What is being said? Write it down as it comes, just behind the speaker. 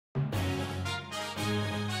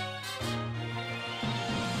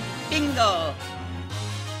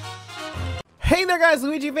Hey there guys,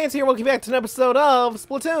 Luigiadvance here, welcome back to an episode of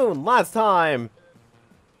Splatoon. Last time,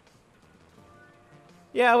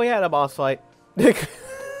 yeah, we had a boss fight.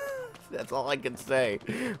 That's all I can say.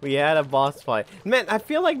 We had a boss fight. Man, I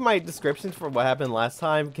feel like my descriptions for what happened last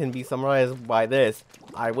time can be summarized by this.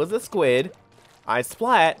 I was a squid, I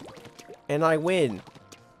splat, and I win.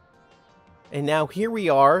 And now here we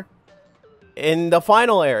are in the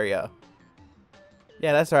final area.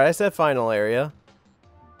 Yeah, that's right, I said final area.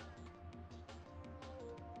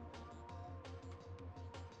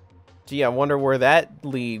 Gee, I wonder where that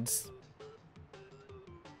leads.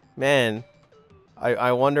 Man,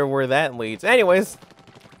 I wonder where that leads. Anyways,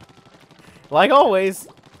 like always,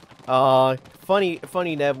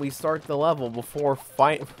 funny that we start the level before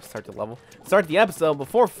start the episode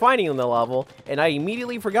before finding the level, and I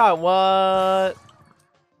immediately forgot what.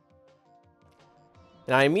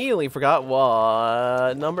 And I immediately forgot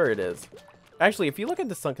what number it is. Actually, if you look at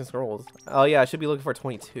the sunken scrolls, oh yeah, I should be looking for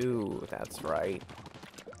 22. That's right.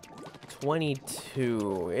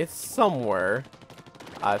 22. It's somewhere.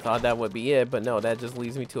 I thought that would be it, but no, that just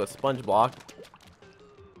leads me to a sponge block.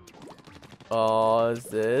 Is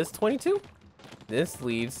this 22? This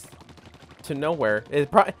leads to nowhere.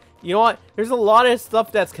 It probably, you know what? There's a lot of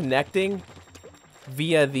stuff that's connecting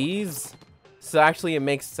via these, so actually it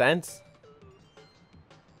makes sense.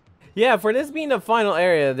 Yeah, for this being the final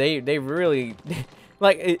area, they really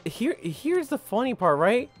like here's the funny part,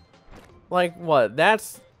 right? Like what?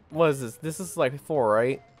 What is this? This is like 4,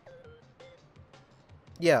 right?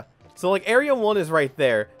 Yeah. So like area 1 is right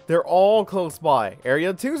there. They're all close by.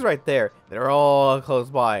 Area 2 is right there. They're all close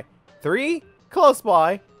by. 3, close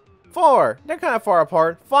by. 4, they're kind of far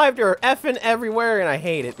apart. 5, they're effing everywhere, and I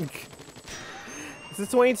hate it. Is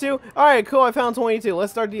this 22? Alright, cool, I found 22.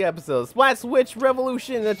 Let's start the episode. Splat Switch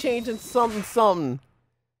Revolution, a change in something something.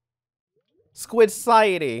 Squid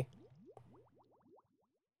Society.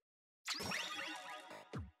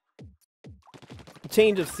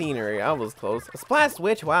 Change of scenery. I was close. A Splat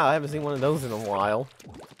Switch? Wow, I haven't seen one of those in a while.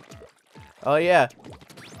 Oh yeah.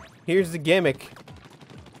 Here's the gimmick.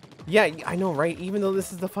 Yeah, I know, right? Even though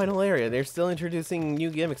this is the final area, they're still introducing new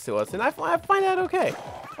gimmicks to us, and I find that okay.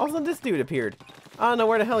 Also, this dude appeared. I don't know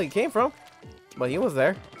where the hell he came from, but he was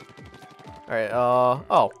there. Alright,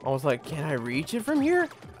 oh, I was like, can I reach it from here?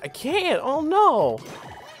 I can't! Oh no!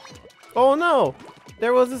 Oh no!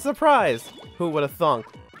 There was a surprise! Who would have thunk?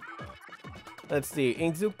 Let's see,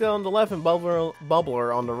 Inkzooka on the left and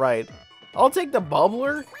Bubbler on the right. I'll take the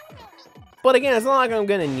Bubbler, but again, it's not like I'm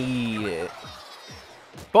gonna need it.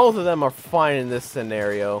 Both of them are fine in this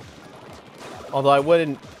scenario. Although I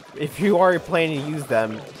wouldn't, if you are planning to use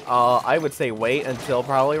them, I would say wait until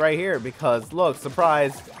probably right here, because look,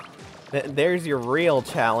 surprise, there's your real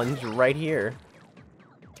challenge right here.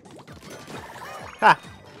 Ha!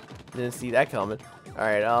 Didn't see that coming.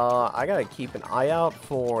 Alright, I gotta keep an eye out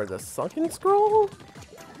for the sunken scroll?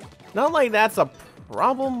 Not like that's a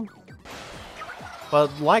problem, but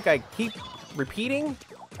like I keep repeating,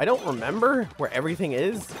 I don't remember where everything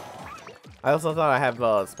is. I also thought I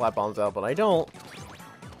have splat bombs out, but I don't.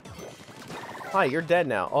 Hi, you're dead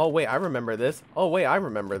now. Oh wait, I remember this. Oh wait, I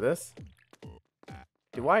remember this.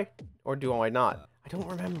 Do I? Or do I not? I don't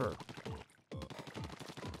remember.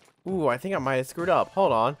 Ooh, I think I might have screwed up.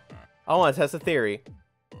 Hold on. I want to test a theory.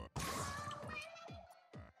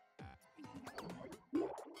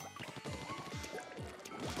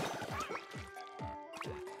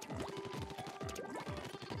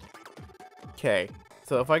 Okay,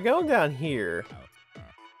 so if I go down here...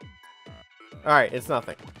 Alright, it's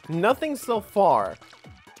nothing. Nothing so far.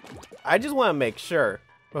 I just want to make sure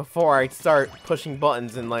before I start pushing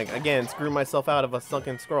buttons and, like, again, screw myself out of a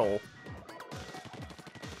sunken scroll.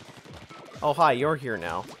 Oh, hi, you're here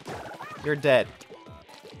now. You're dead.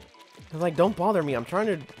 I'm like, don't bother me. I'm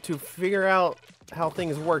trying to figure out how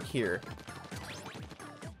things work here.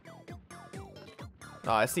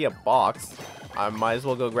 Oh, I see a box. I might as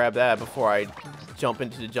well go grab that before I jump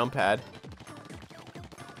into the jump pad.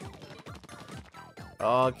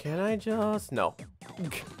 Can I just... No.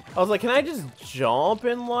 I was like, can I just jump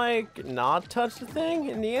and, like, not touch the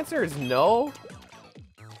thing? And the answer is no.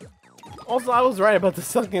 Also, I was right about the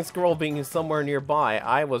sunken scroll being somewhere nearby.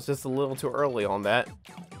 I was just a little too early on that.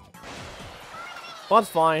 Well, that's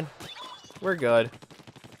fine. We're good.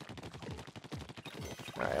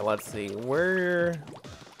 Alright, let's see. Where...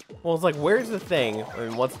 Well, it's like, where's the thing?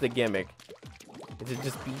 And what's the gimmick? Is it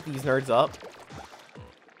just beat these nerds up?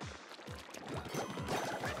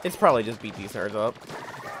 It's probably just beat these nerds up.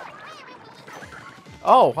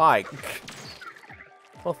 Oh, hi.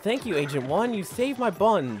 Well, thank you, Agent 1. You saved my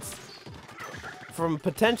buns from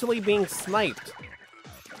potentially being sniped.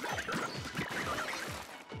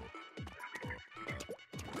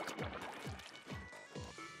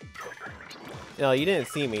 No, you didn't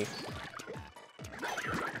see me.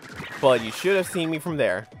 But you should have seen me from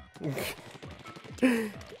there.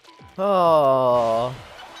 Oh.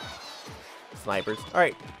 Snipers.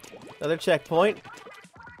 Alright. Another checkpoint.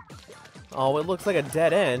 Oh, it looks like a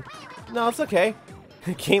dead end. No, it's okay.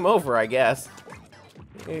 Game over, I guess.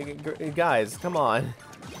 Guys, come on.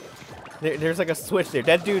 There's like a switch there.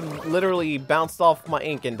 That dude literally bounced off my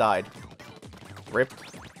ink and died. Rip.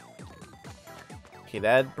 Okay,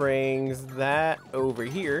 that brings that over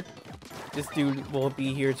here. This dude will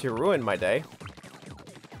be here to ruin my day.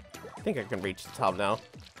 I think I can reach the top now.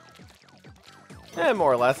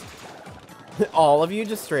 More or less. All of you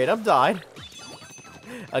just straight up died.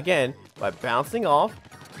 Again, by bouncing off.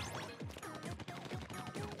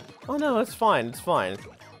 Oh no, it's fine, it's fine.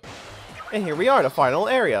 And here we are, the final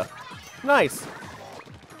area. Nice.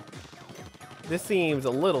 This seems a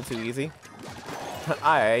little too easy.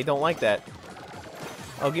 I don't like that.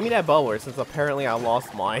 Oh, give me that bubbler, since apparently I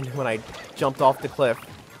lost mine when I jumped off the cliff.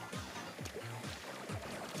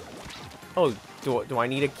 Oh, do I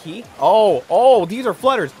need a key? Oh, these are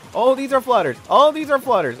flutters. Oh, these are flutters. Oh, these are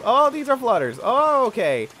flutters. Oh, these are flutters. Oh,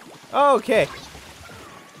 okay. Okay.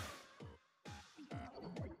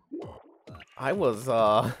 I was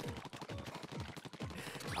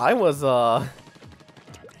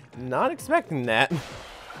not expecting that.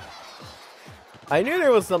 I knew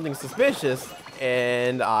there was something suspicious,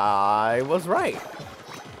 and I was right.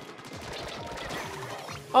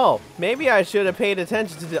 Oh, maybe I should have paid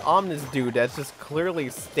attention to the ominous dude that's just clearly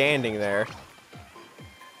standing there.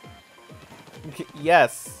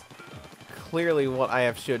 Yes. Clearly what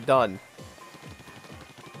I should done.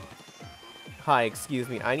 Hi, excuse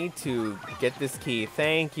me. I need to get this key.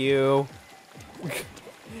 Thank you.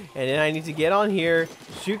 And then I need to get on here,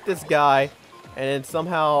 shoot this guy, and then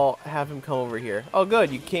somehow have him come over here. Oh,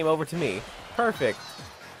 good. You came over to me. Perfect.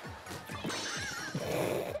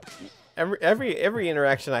 Every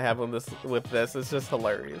interaction I have with this is just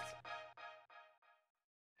hilarious.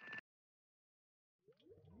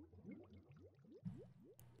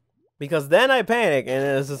 Because then I panic and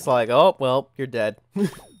it's just like, oh well, you're dead.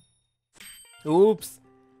 Oops.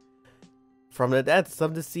 From the depths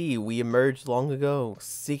of the sea, we emerged long ago,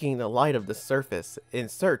 seeking the light of the surface in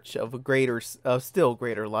search of still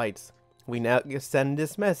greater lights. We now send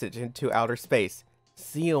this message into outer space,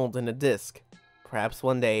 sealed in a disk. Perhaps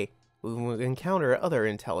one day we will encounter other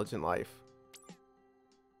intelligent life.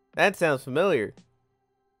 That sounds familiar.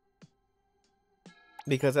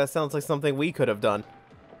 Because that sounds like something we could have done.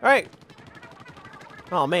 Alright.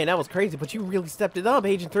 Oh man, that was crazy, but you really stepped it up,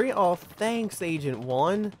 Agent 3. Oh, thanks, Agent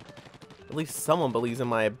 1. At least someone believes in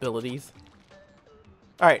my abilities.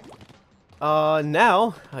 Alright.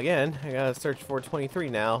 Now, again, I gotta search for 23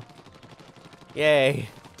 now. Yay.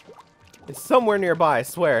 It's somewhere nearby, I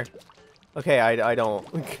swear. Okay, I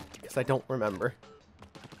don't. Because I don't remember.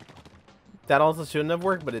 That also shouldn't have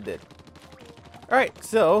worked, but it did. Alright,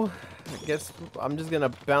 so I guess I'm just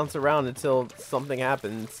gonna bounce around until something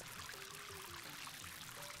happens.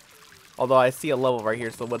 Although I see a level right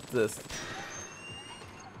here, so what's this?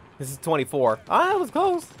 This is 24. Ah, I was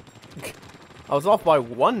close. I was off by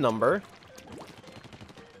one number.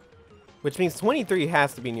 Which means 23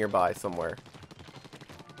 has to be nearby somewhere.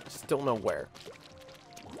 Just don't know where.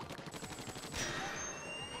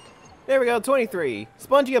 There we go, 23.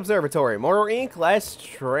 Spongy Observatory. More ink, less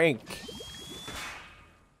shrink.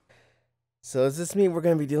 So does this mean we're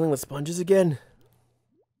going to be dealing with sponges again?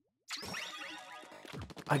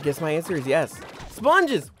 I guess my answer is yes.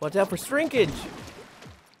 Sponges! Watch out for shrinkage!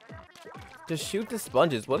 Just shoot the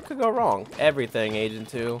sponges. What could go wrong? Everything, Agent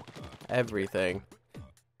 2. Everything.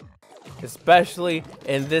 Especially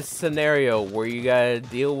in this scenario where you gotta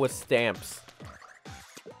deal with stamps.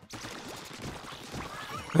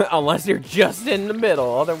 Unless you're just in the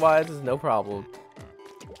middle. Otherwise, it's no problem.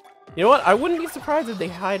 You know what? I wouldn't be surprised if they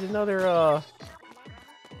hide another,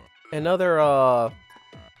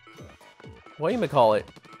 whatchamacallit?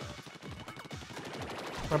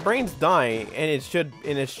 My brain's dying, and it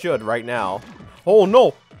should right now. Oh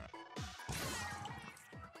no!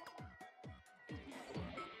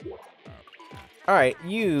 Alright,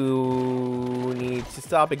 you need to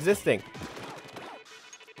stop existing.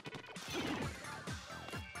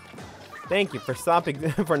 Thank you for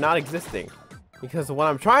for not existing. Because what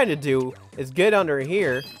I'm trying to do is get under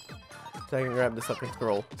here so I can grab this up and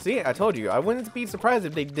scroll. See, I told you, I wouldn't be surprised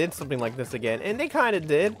if they did something like this again, and they kind of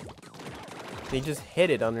did. They just hid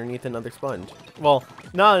it underneath another sponge. Well,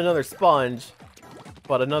 not another sponge,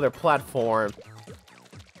 but another platform.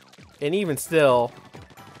 And even still,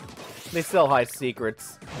 they still hide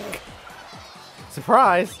secrets.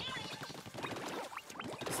 Surprise!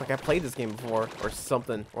 like I played this game before or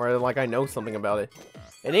something, or like I know something about it.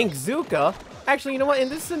 And Inkzuka, actually, you know what? In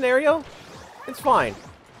this scenario, it's fine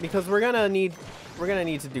because we're gonna need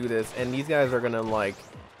to do this, and these guys are gonna like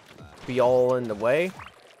be all in the way.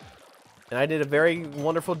 And I did a very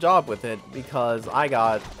wonderful job with it because I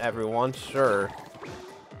got everyone. Sure,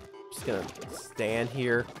 just gonna stand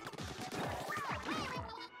here.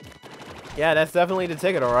 Yeah, that's definitely the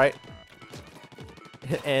ticket, all right.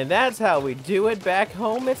 And that's how we do it back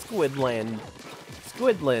home at Squidland.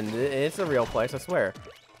 Squidland, it's a real place, I swear.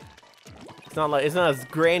 It's not as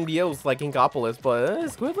grandiose like Inkopolis, but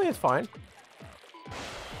Squidland's fine.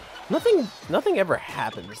 Nothing ever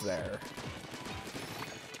happens there.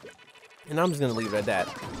 And I'm just gonna leave it at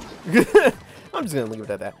that. I'm just gonna leave it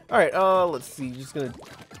at that. All right, let's see. Just gonna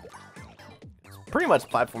pretty much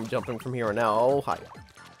platform jumping from here on out. Oh, hi.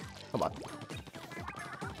 Come on.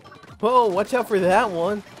 Whoa, watch out for that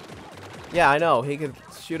one. Yeah, I know. He could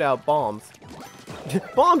shoot out bombs.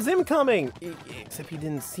 Bombs incoming! Except he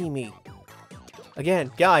didn't see me.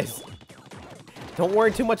 Again, guys. Don't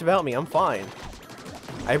worry too much about me. I'm fine.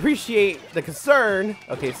 I appreciate the concern.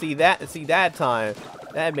 Okay, see that time.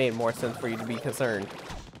 That made more sense for you to be concerned.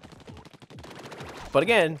 But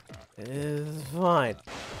again, it's fine.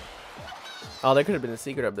 Oh, there could have been a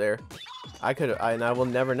secret up there. And I will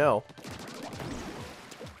never know.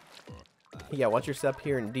 Yeah, watch your step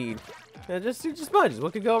here, indeed. Yeah, just sponges.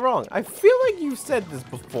 What could go wrong? I feel like you've said this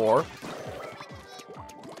before.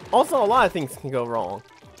 Also, a lot of things can go wrong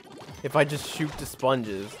if I just shoot the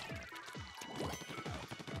sponges.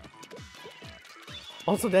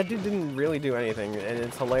 Also, that dude didn't really do anything, and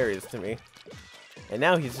it's hilarious to me. And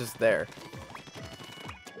now he's just there.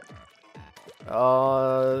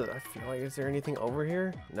 I feel like, is there anything over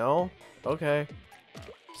here? No? Okay.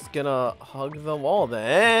 Just gonna hug the wall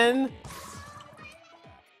then.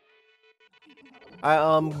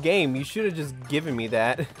 Game, you should have just given me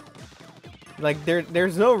that. Like,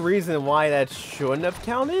 there's no reason why that shouldn't have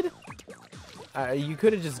counted. You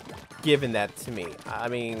could have just given that to me. I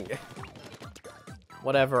mean,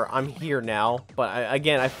 whatever, I'm here now. But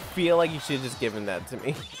again, I feel like you should have just given that to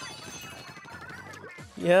me.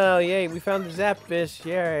 Yo, yay, we found the Zapfish,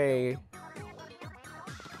 yay.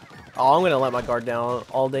 Oh, I'm gonna let my guard down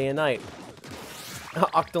all day and night.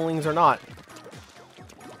 Octolings or not.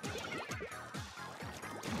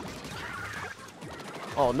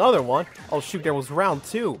 Oh, another one. Oh shoot, there was round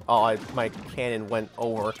 2. Oh, my cannon went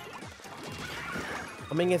over.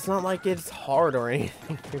 I mean, it's not like it's hard or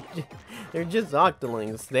anything. They're just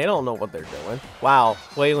octolings. They don't know what they're doing. Wow,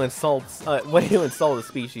 way to insult the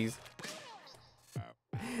species.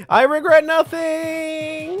 I regret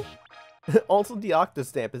nothing! Also, the octa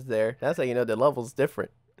stamp is there. That's how you know the level's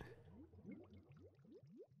different.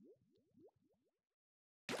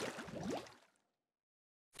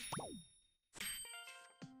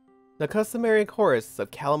 The customary chorus of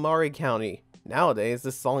Calamari County. Nowadays,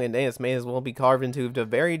 this song and dance may as well be carved into the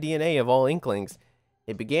very DNA of all Inklings.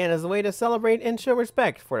 It began as a way to celebrate and show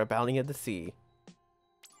respect for the bounty of the sea.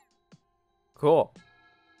 Cool.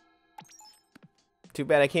 Too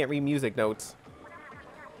bad I can't read music notes.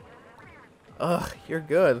 Ugh, you're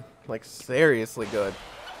good. Like, seriously good.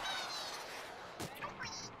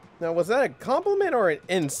 Now, was that a compliment or an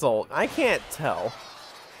insult? I can't tell.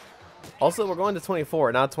 Also, we're going to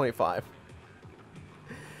 24, not 25.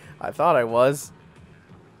 I thought I was.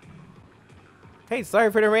 Hey,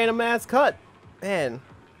 sorry for the random ass cut. Man.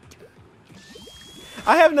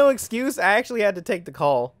 I have no excuse. I actually had to take the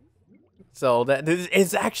call. So that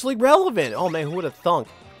is actually relevant. Oh man, who would have thunk?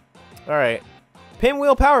 All right,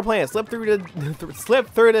 pinwheel power plant. Slip through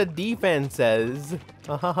the defenses.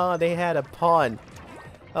 Haha, they had a pun.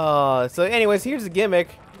 So anyways, here's the gimmick.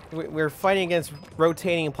 We're fighting against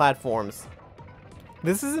rotating platforms.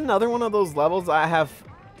 This is another one of those levels I have.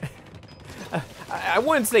 I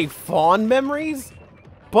wouldn't say fond memories,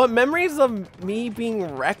 but memories of me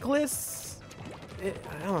being reckless.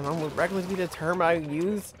 I don't know, would reckless be the term I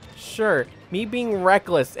use? Sure, me being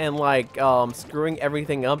reckless and like screwing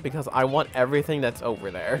everything up because I want everything that's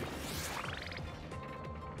over there.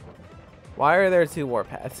 Why are there 2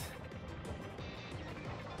 warpaths?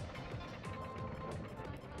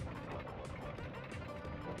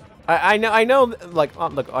 I know, like,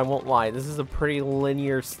 look, I won't lie, this is a pretty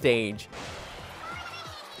linear stage.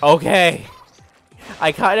 Okay.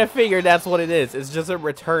 I kind of figured that's what it is. It's just a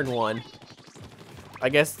return one. I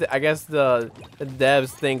guess the devs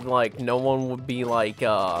think like no one would be like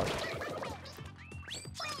no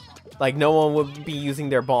one would be using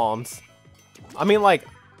their bombs. I mean, like,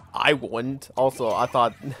 I wouldn't. Also, I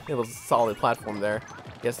thought it was a solid platform there.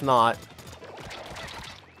 Guess not.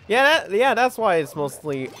 Yeah, that's why it's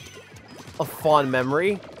mostly a fun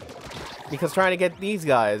memory. Because trying to get these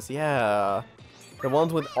guys, yeah. The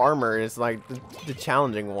ones with armor is like the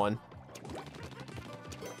challenging one.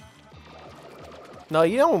 No,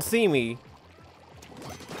 you don't see me.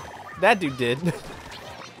 That dude did.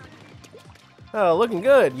 Oh, looking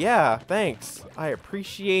good. Yeah, thanks. I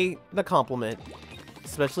appreciate the compliment.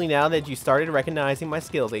 Especially now that you started recognizing my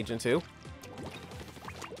skills, Agent 2.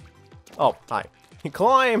 Oh, hi.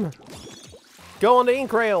 Climb! Go on the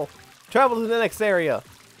ink rail! Travel to the next area!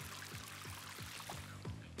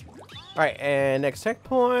 Alright, and next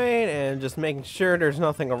checkpoint, and just making sure there's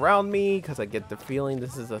nothing around me, because I get the feeling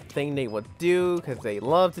this is a thing they would do, because they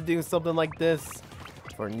love to do something like this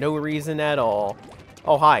for no reason at all.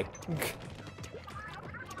 Oh, hi.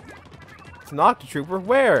 It's an Octotrooper.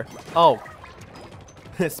 Where? Oh.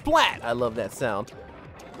 Splat! I love that sound.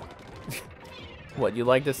 What, you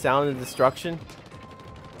like the sound of destruction?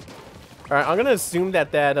 Alright, I'm gonna assume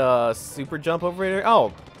that super jump over there...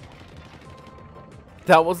 Oh.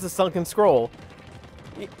 That was the sunken scroll.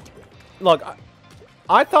 Look,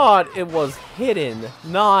 I thought it was hidden,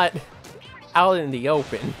 not out in the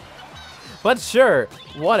open. But sure,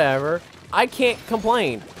 whatever. I can't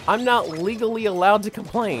complain. I'm not legally allowed to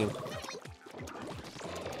complain.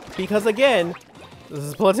 Because again, this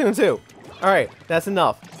is Splatoon 2. Alright, that's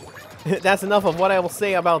enough. That's enough of what I will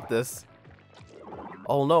say about this.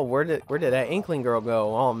 Oh no, where did that Inkling girl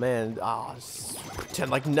go? Oh man, just pretend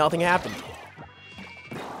like nothing happened.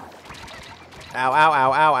 Ow, ow,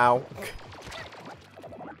 ow, ow, ow.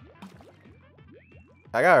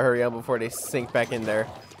 I gotta hurry up before they sink back in there.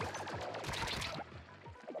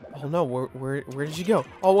 Oh no, where did you go?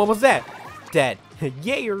 Oh, what was that? Dead.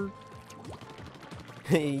 Yeah.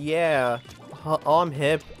 Yeah. Oh, I'm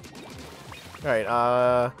hip. Alright,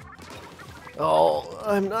 oh,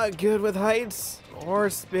 I'm not good with heights, or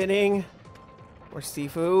spinning, or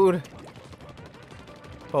seafood.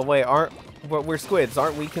 But wait, we're squids,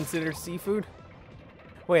 aren't we considered seafood?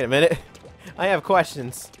 Wait a minute. I have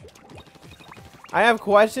questions. I have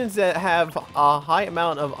questions that have a high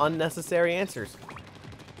amount of unnecessary answers.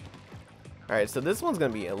 Alright, so this one's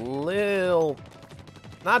gonna be a little...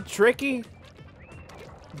 not tricky,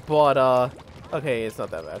 but, okay, it's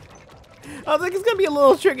not that bad. I was like, it's gonna be a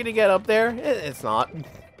little tricky to get up there. It's not.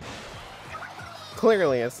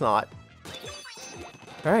 Clearly, it's not.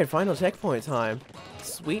 Alright, final checkpoint time.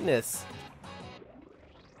 Sweetness.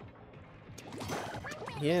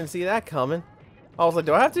 You didn't see that coming. I was like,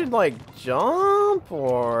 do I have to, like, jump,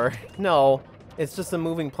 or... No, it's just a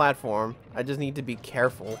moving platform. I just need to be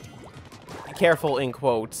careful. Careful in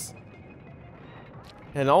quotes.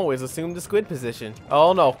 And always assume the squid position.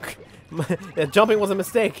 Oh, no. Jumping was a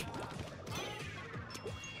mistake.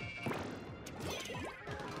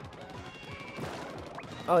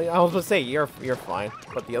 Oh, I was gonna say, you're fine,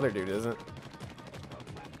 but the other dude isn't.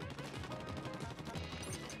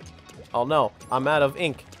 Oh no, I'm out of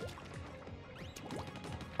ink.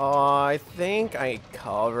 I think I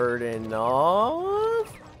covered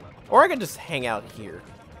enough. Or I could just hang out here.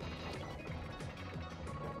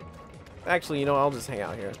 Actually, you know, I'll just hang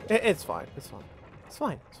out here. It's fine, it's fine. It's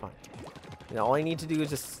fine, it's fine. You know, all I need to do is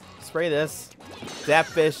just spray this. Zap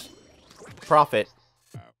fish. Profit.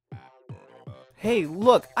 Hey,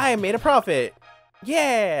 look, I made a profit.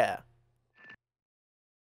 Yeah!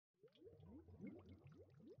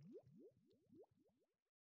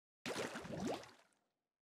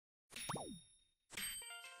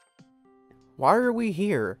 Why are we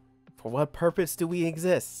here? For what purpose do we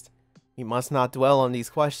exist? We must not dwell on these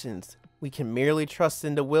questions. We can merely trust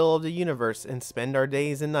in the will of the universe and spend our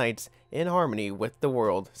days and nights in harmony with the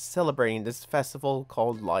world, celebrating this festival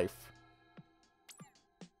called life.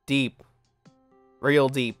 Deep. Real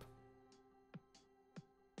deep.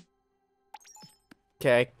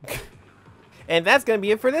 Okay. And that's gonna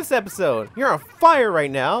be it for this episode. You're on fire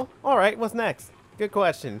right now. Alright, what's next? Good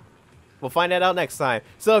question. We'll find that out next time.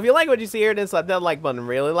 So if you like what you see here, then slap that like button.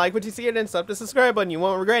 Really like what you see here, then slap the subscribe button. You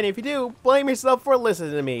won't regret it. If you do, blame yourself for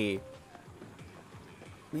listening to me.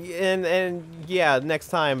 And yeah, next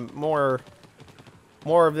time, more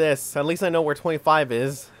of this. At least I know where 25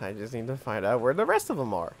 is. I just need to find out where the rest of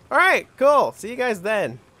them are. Alright, cool. See you guys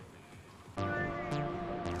then.